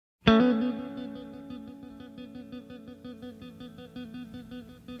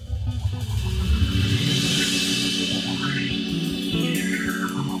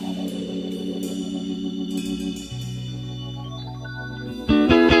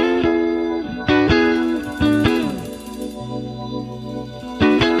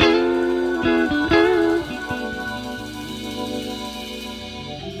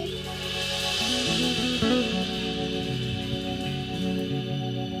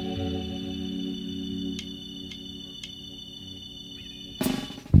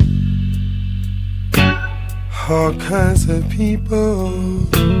all kinds of people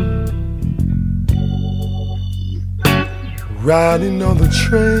riding on the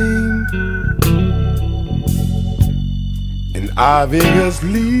train, and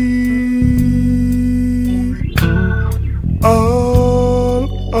obviously all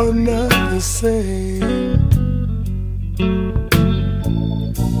are not the same.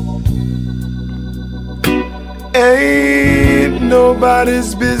 Ain't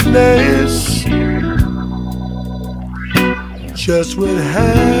nobody's business just what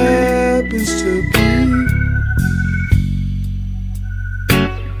happens to be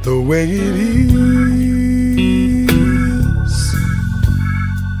the way it is.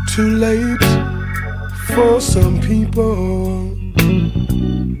 Too late for some people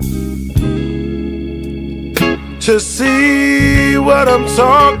to see what I'm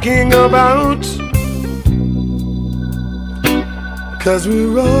talking about, 'cause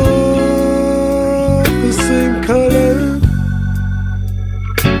we're all the same color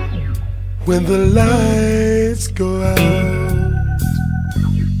when the lights go out.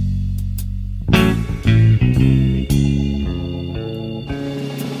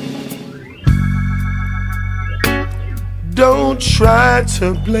 Don't try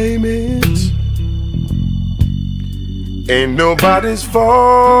to blame it. Ain't nobody's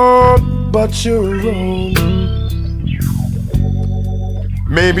fault but your own.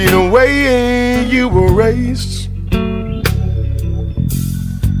 Maybe the way you were raised,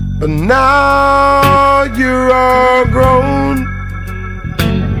 but now you're all grown.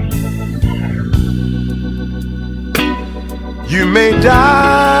 You may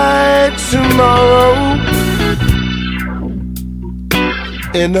die tomorrow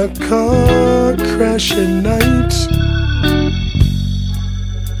in a car crash at night,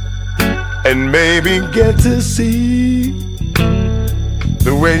 and maybe get to see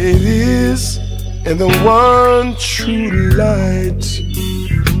the way it is in the one true light.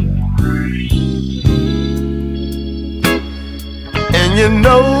 And you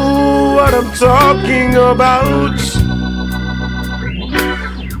know what I'm talking about,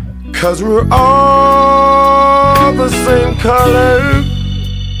 'cause we're all the same color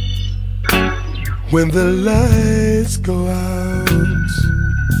when the lights go out.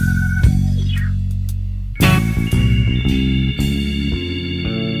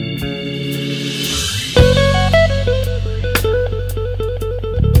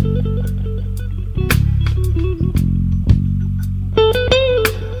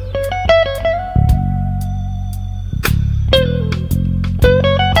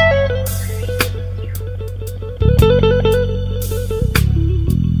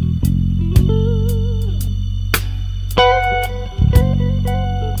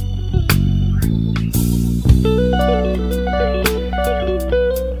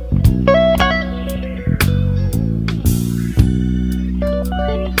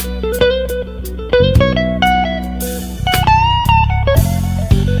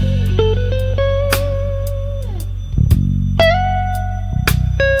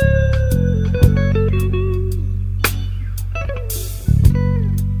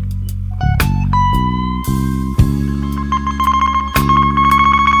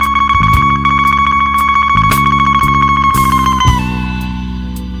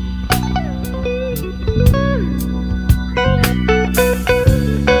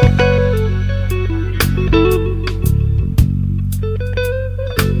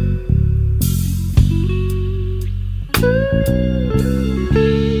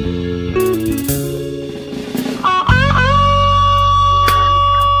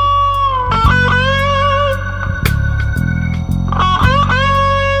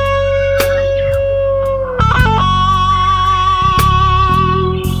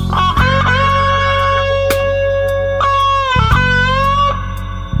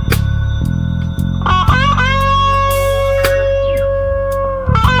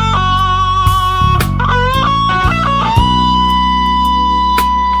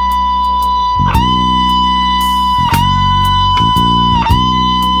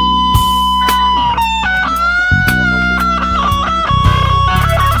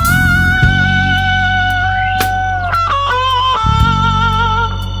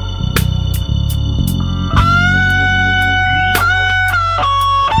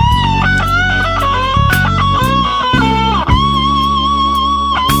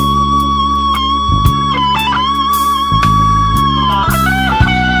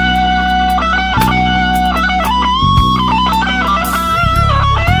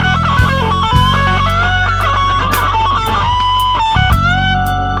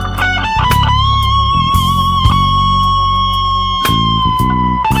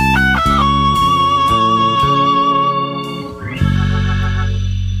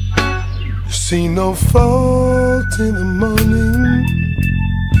 Ain't no fault in the morning,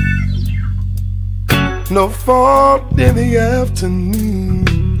 no fault in the afternoon.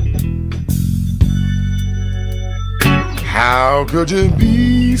 How could you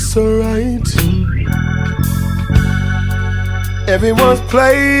be so right? Everyone's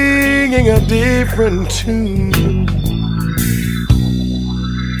playing a different tune,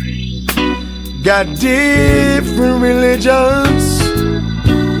 got different religions,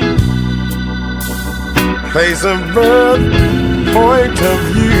 place of birth, point of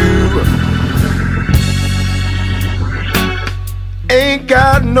view. Ain't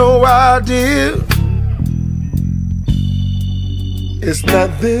got no idea. It's not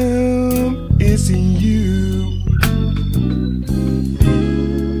them, it's you.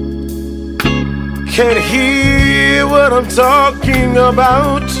 Can't hear what I'm talking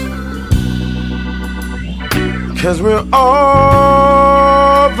about, 'cause we're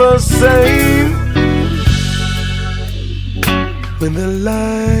all the same. When the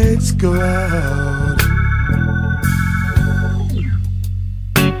lights go out,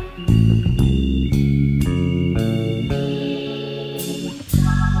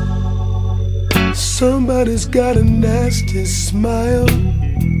 somebody's got a nasty smile,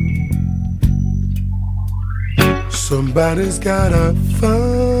 somebody's got a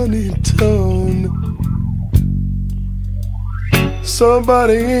funny tone,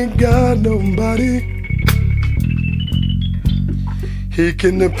 somebody ain't got nobody he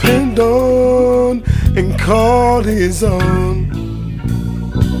can depend on and call his own.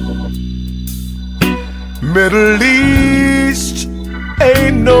 Middle East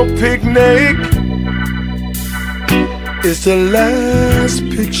ain't no picnic, it's the last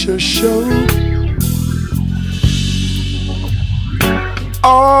picture show.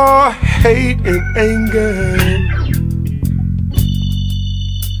 All hate and anger,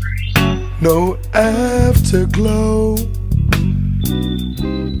 no afterglow.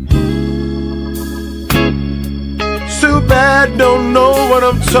 Too bad don't know what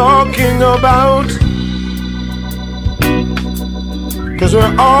I'm talking about, 'cause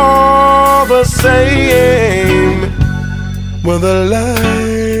we're all the same when the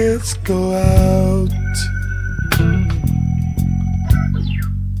lights go out.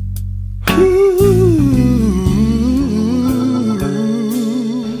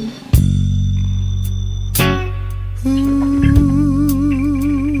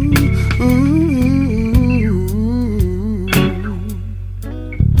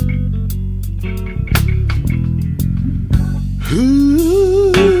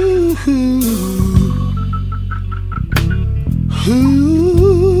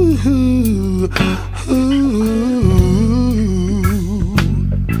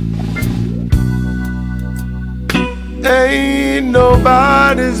 Ain't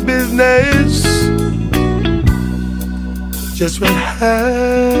nobody's business just what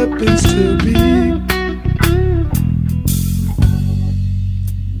happens to be.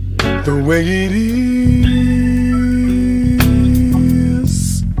 The way it is,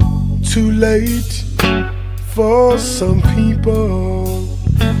 too late for some people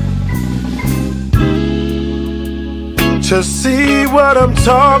to see what I'm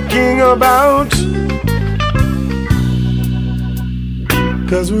talking about,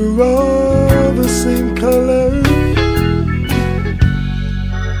 'cause we're all the same color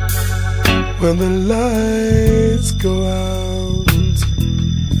when the lights go out.